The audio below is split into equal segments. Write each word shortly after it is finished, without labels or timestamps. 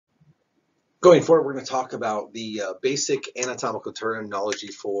Going forward, we're going to talk about the basic anatomical terminology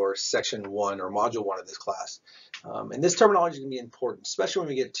for section 1 or module 1 of this class. And this terminology is going to be important, especially when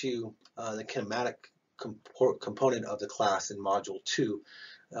we get to the kinematic component of the class in module 2,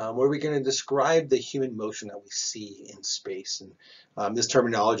 where we're going to describe the human motion that we see in space. And this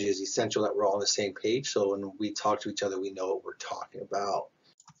terminology is essential that we're all on the same page, so when we talk to each other, we know what we're talking about.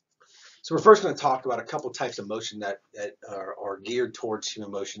 So we're first going to talk about a couple types of motion that are geared towards human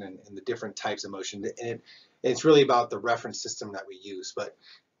motion and the different types of motion. And it's really about the reference system that we use. But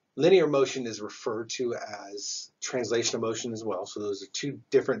linear motion is referred to as translational motion as well. So those are two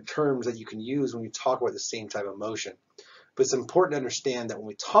different terms that you can use when you talk about the same type of motion. But it's important to understand that when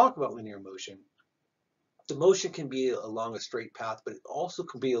we talk about linear motion, the motion can be along a straight path, but it also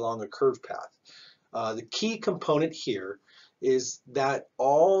can be along a curved path. The key component here is that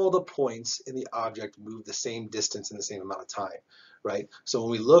all the points in the object move the same distance in the same amount of time, right? So when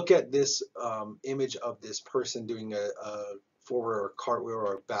we look at this image of this person doing a forward or cartwheel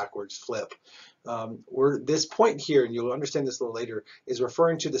or a backwards flip, this point here, and you'll understand this a little later, is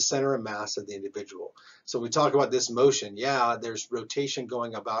referring to the center of mass of the individual. So when we talk about this motion, yeah, there's rotation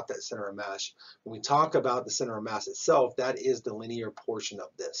going about that center of mass. When we talk about the center of mass itself, that is the linear portion of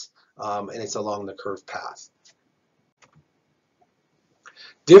this, and it's along the curved path.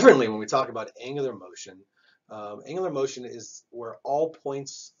 Differently, when we talk about angular motion is where all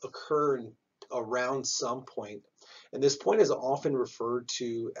points occur around some point, and this point is often referred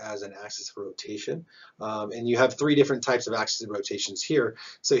to as an axis of rotation. And you have three different types of axis of rotations here.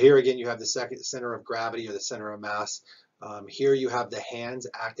 So here again, you have the center of gravity or the center of mass. Here you have the hands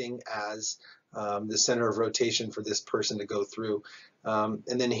acting as the center of rotation for this person to go through. And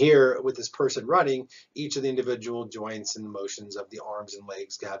then here, with this person running, each of the individual joints and motions of the arms and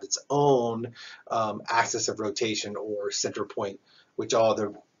legs have its own axis of rotation or center point, which all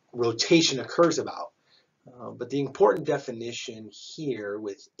the rotation occurs about. But the important definition here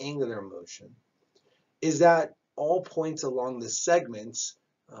with angular motion is that all points along the segments,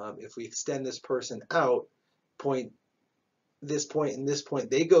 if we extend this person out, this point and this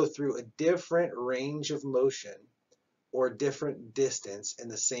point, they go through a different range of motion or a different distance in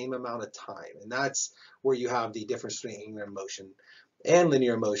the same amount of time. And that's where you have the difference between angular motion and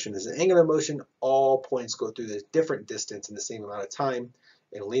linear motion. Is in angular motion, all points go through the different distance in the same amount of time.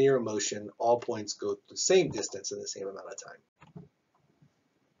 In linear motion, all points go the same distance in the same amount of time.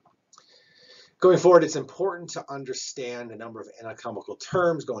 Going forward, it's important to understand a number of anatomical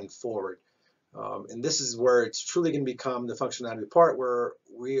terms going forward. And this is where it's truly going to become the functional anatomy part, where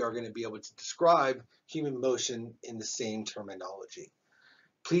we are going to be able to describe human motion in the same terminology.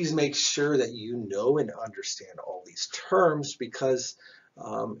 Please make sure that you know and understand all these terms, because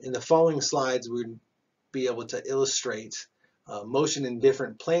in the following slides, we'll be able to illustrate motion in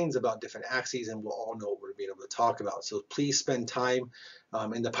different planes about different axes, and we'll all know what we're being able to talk about. So please spend time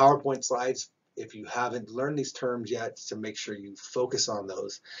in the PowerPoint slides, if you haven't learned these terms yet, to make sure you focus on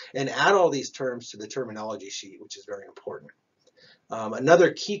those and add all these terms to the terminology sheet, which is very important.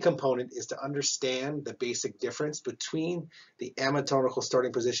 Another key component is to understand the basic difference between the anatomical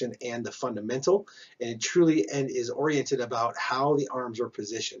starting position and the fundamental, and it truly is oriented about how the arms are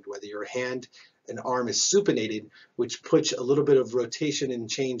positioned, whether your hand and arm is supinated, which puts a little bit of rotation and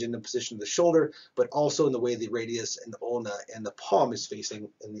change in the position of the shoulder, but also in the way the radius and the ulna and the palm is facing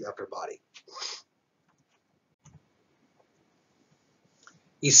in the upper body.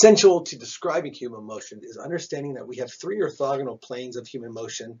 Essential to describing human motion is understanding that we have three orthogonal planes of human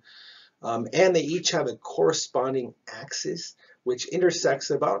motion, and they each have a corresponding axis which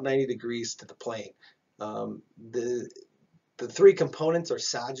intersects about 90 degrees to the plane. The three components are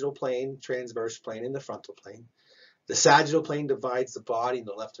sagittal plane, transverse plane, and the frontal plane. The sagittal plane divides the body in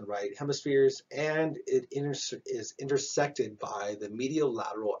the left and right hemispheres, and it is intersected by the medial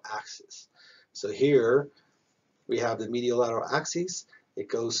lateral axis. So here we have the medial lateral axis. It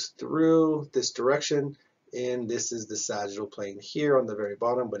goes through this direction, and this is the sagittal plane here on the very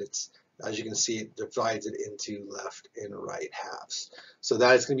bottom, but it's, as you can see, it divides it into left and right halves. So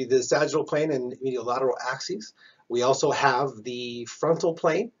that is going to be the sagittal plane and medial lateral axes. We also have the frontal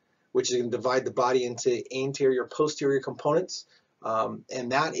plane, which is going to divide the body into anterior, posterior components,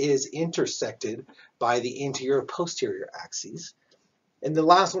 and that is intersected by the anterior, posterior axes. And the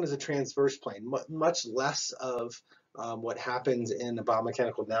last one is a transverse plane, much less of what happens in a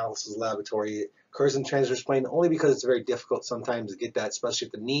biomechanical analysis laboratory. It occurs in transverse plane only because it's very difficult sometimes to get that, especially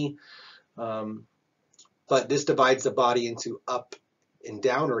at the knee. But this divides the body into up and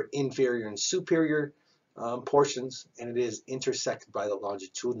down, or inferior and superior portions, and it is intersected by the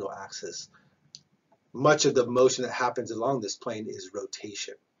longitudinal axis. Much of the motion that happens along this plane is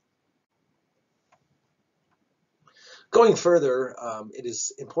rotation. Going further, it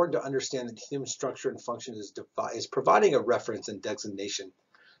is important to understand that human structure and function is providing a reference and designation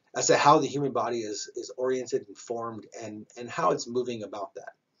as to how the human body is oriented and formed and how it's moving about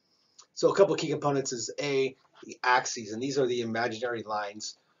that. So a couple of key components is A, the axes, and these are the imaginary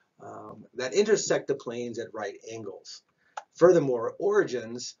lines that intersect the planes at right angles. Furthermore,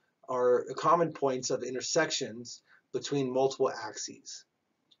 origins are common points of intersections between multiple axes.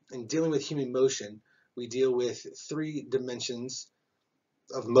 In dealing with human motion, we deal with 3 dimensions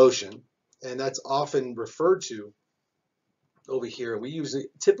of motion, and that's often referred to over here. We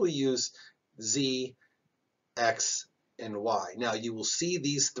typically use Z, X, and Y. Now you will see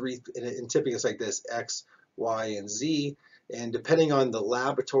these 3 in typically like this, X, Y, and Z, and depending on the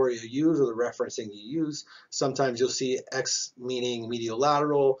laboratory you use or the referencing you use, sometimes you'll see X meaning medial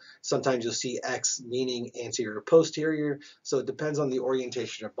lateral, sometimes you'll see X meaning anterior posterior, so it depends on the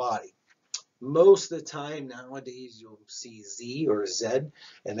orientation of body. Most of the time nowadays you'll see Z or Z,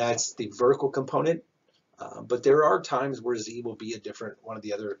 and that's the vertical component, but there are times where Z will be a different one of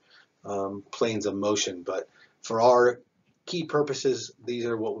the other planes of motion, but for our key purposes, these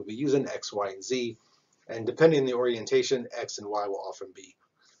are what we'll be using, X, Y, and Z. And depending on the orientation, X and Y will often be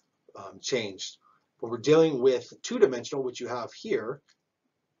changed. When we're dealing with 2-dimensional, which you have here,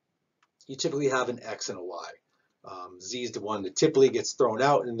 you typically have an X and a Y. Z is the one that typically gets thrown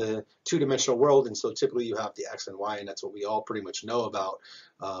out in the 2-dimensional world, and so typically you have the X and Y, and that's what we all pretty much know about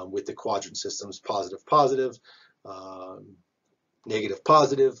with the quadrant systems, positive, positive, negative,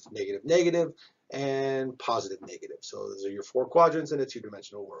 positive, negative, negative, and positive, negative. So those are your 4 quadrants in a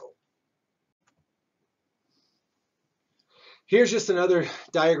 2-dimensional world. Here's just another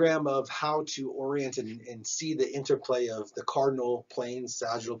diagram of how to orient and see the interplay of the cardinal plane,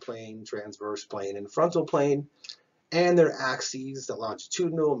 sagittal plane, transverse plane, and frontal plane, and their axes, the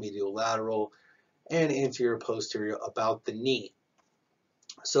longitudinal, medial lateral, and anterior posterior about the knee.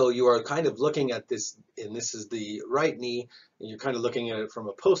 So you are kind of looking at this, and this is the right knee, and you're kind of looking at it from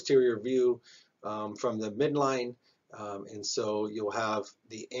a posterior view from the midline. And so you'll have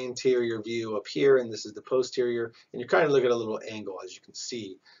the anterior view up here, and this is the posterior, and you're kind of looking at a little angle, as you can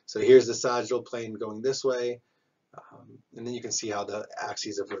see. So here's the sagittal plane going this way, and then you can see how the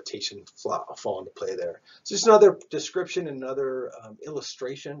axes of rotation fall into play there. So just another description, another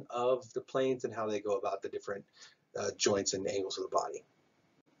illustration of the planes and how they go about the different joints and angles of the body.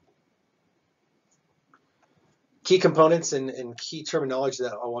 Key components and key terminology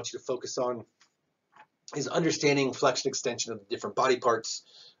that I want you to focus on is understanding flexion extension of the different body parts,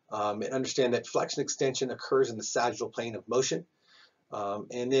 and understand that flexion extension occurs in the sagittal plane of motion.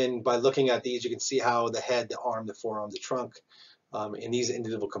 And then by looking at these, you can see how the head, the arm, the forearm, the trunk, and these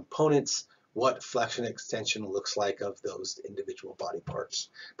individual components, what flexion extension looks like of those individual body parts.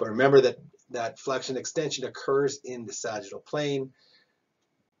 But remember that flexion extension occurs in the sagittal plane.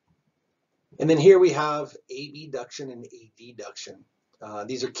 And then here we have abduction and adduction.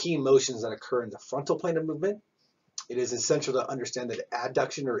 These are key motions that occur in the frontal plane of movement. It is essential to understand that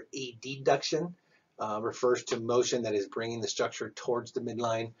adduction or adduction refers to motion that is bringing the structure towards the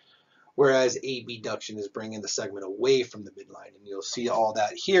midline, whereas abduction is bringing the segment away from the midline. And you'll see all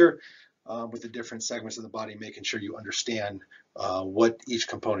that here with the different segments of the body, making sure you understand what each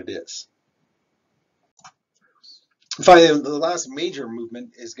component is. Finally, the last major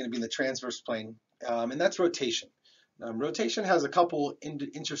movement is going to be in the transverse plane, and that's rotation. Rotation has a couple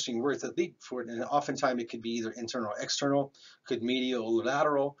interesting words that lead for it, and oftentimes it could be either internal or external, could medial or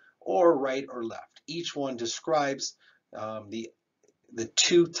lateral, or right or left. Each one describes the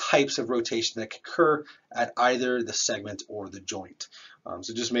 2 types of rotation that can occur at either the segment or the joint.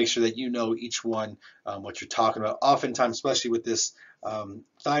 So just make sure that you know each one, what you're talking about. Oftentimes, especially with this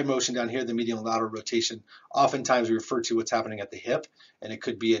thigh motion down here, the medial and lateral rotation, oftentimes we refer to what's happening at the hip, and it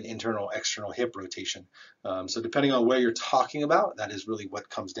could be an internal, external hip rotation. So depending on where you're talking about, that is really what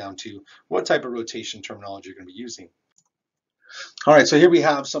comes down to what type of rotation terminology you're going to be using. All right, so here we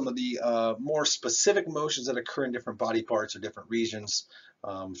have some of the more specific motions that occur in different body parts or different regions,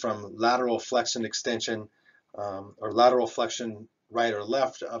 from lateral flexion extension or lateral flexion right or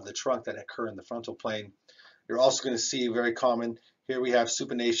left of the trunk that occur in the frontal plane. You're also going to see very common, here we have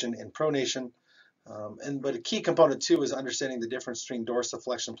supination and pronation. But a key component too is understanding the difference between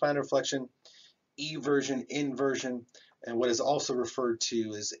dorsiflexion and plantar flexion, eversion, inversion, and what is also referred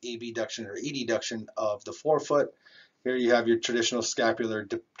to as abduction or adduction of the forefoot. Here you have your traditional scapular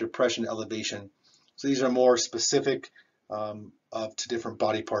depression elevation. So these are more specific to different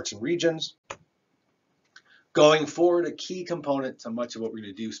body parts and regions. Going forward, a key component to much of what we're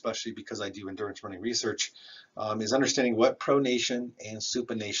going to do, especially because I do endurance running research, is understanding what pronation and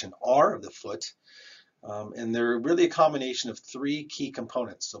supination are of the foot. And they're really a combination of three key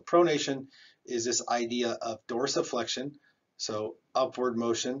components. So pronation is this idea of dorsiflexion, so upward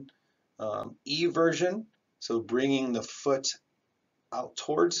motion, eversion, so bringing the foot out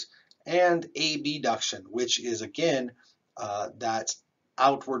towards, and abduction, which is again that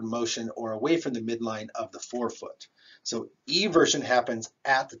outward motion or away from the midline of the forefoot. So eversion happens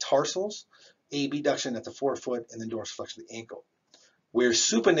at the tarsals, abduction at the forefoot, and then dorsiflexion at the ankle. Where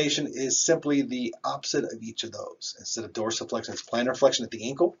supination is simply the opposite of each of those. Instead of dorsiflexion, it's plantar flexion at the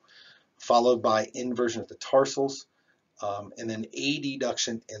ankle, followed by inversion at the tarsals, and then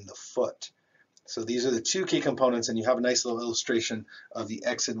adduction in the foot. So these are the two key components, and you have a nice little illustration of the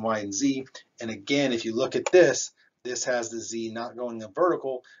X and Y and Z. And again, if you look at this, this has the Z not going in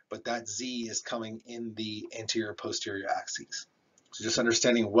vertical, but that Z is coming in the anterior posterior axes. So just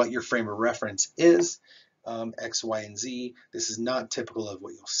understanding what your frame of reference is, X, Y, and Z. This is not typical of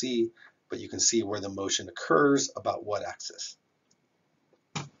what you'll see, but you can see where the motion occurs about what axis.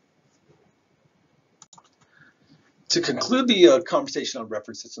 To conclude the conversation on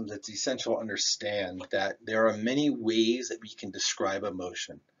reference systems, it's essential to understand that there are many ways that we can describe a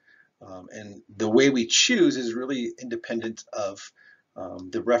motion. And the way we choose is really independent of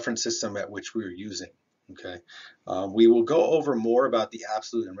the reference system at which we're using. Okay, we will go over more about the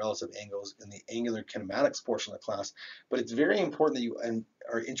absolute and relative angles in the angular kinematics portion of the class, but it's very important that you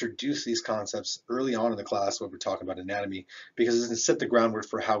introduce these concepts early on in the class when we're talking about anatomy, because it's going to set the groundwork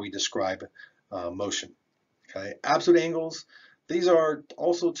for how we describe motion. Okay, absolute angles, these are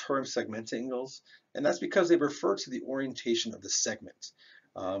also termed segment angles, and that's because they refer to the orientation of the segment.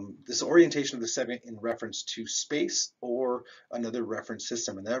 This orientation of the segment in reference to space or another reference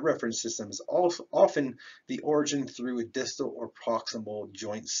system, and that reference system is also often the origin through a distal or proximal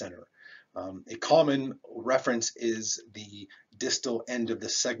joint center. A common reference is the distal end of the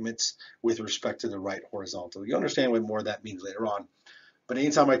segments with respect to the right horizontal. You'll understand what more of that means later on. But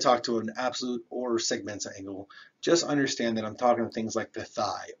anytime I talk to an absolute or segments angle, just understand that I'm talking to things like the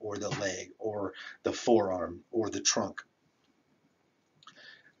thigh or the leg or the forearm or the trunk,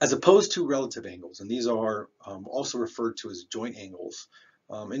 as opposed to relative angles. And these are also referred to as joint angles.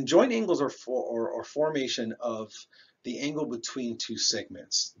 And joint angles are formation of the angle between two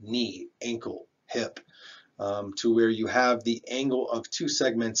segments, knee, ankle, hip, to where you have the angle of two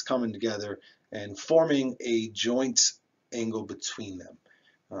segments coming together and forming a joint angle between them.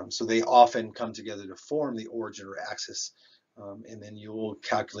 So they often come together to form the origin or axis, and then you will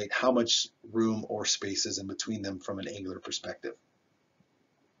calculate how much room or space is in between them from an angular perspective.